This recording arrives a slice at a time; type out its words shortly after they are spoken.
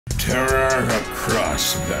Terror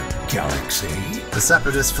across the galaxy. The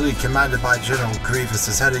Separatist fleet commanded by General Grievous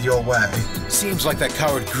is headed your way. Seems like that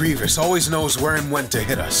coward Grievous always knows where and when to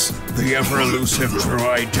hit us. The ever-elusive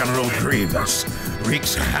Droid General Grievous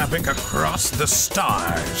wreaks havoc across the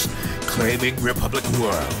stars, claiming Republic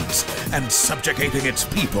worlds and subjugating its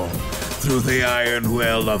people through the iron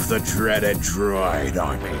will of the dreaded droid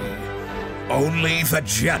army. Only the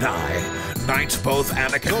Jedi, knights both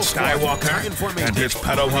Anakin Skywalker and his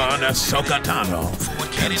Padawan Ahsoka Tano,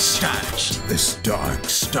 can stop this dark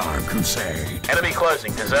star crusade. Enemy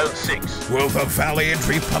closing to Zone 6. Will the valiant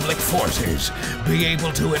Republic forces be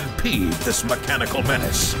able to impede this mechanical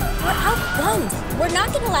menace? We're outgunned. We're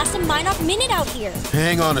not gonna last a minute out here.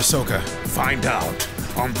 Hang on, Ahsoka. Find out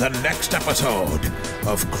on the next episode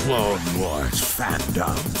of Clone Wars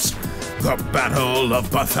Fandubs. The Battle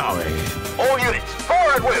of Bothawui. All units,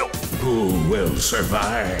 forward wheel! Who will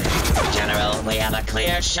survive? General, we have a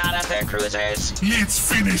clear shot at their cruisers. Let's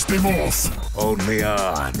finish them off. Only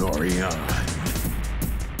on Orion.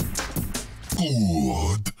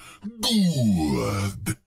 Good.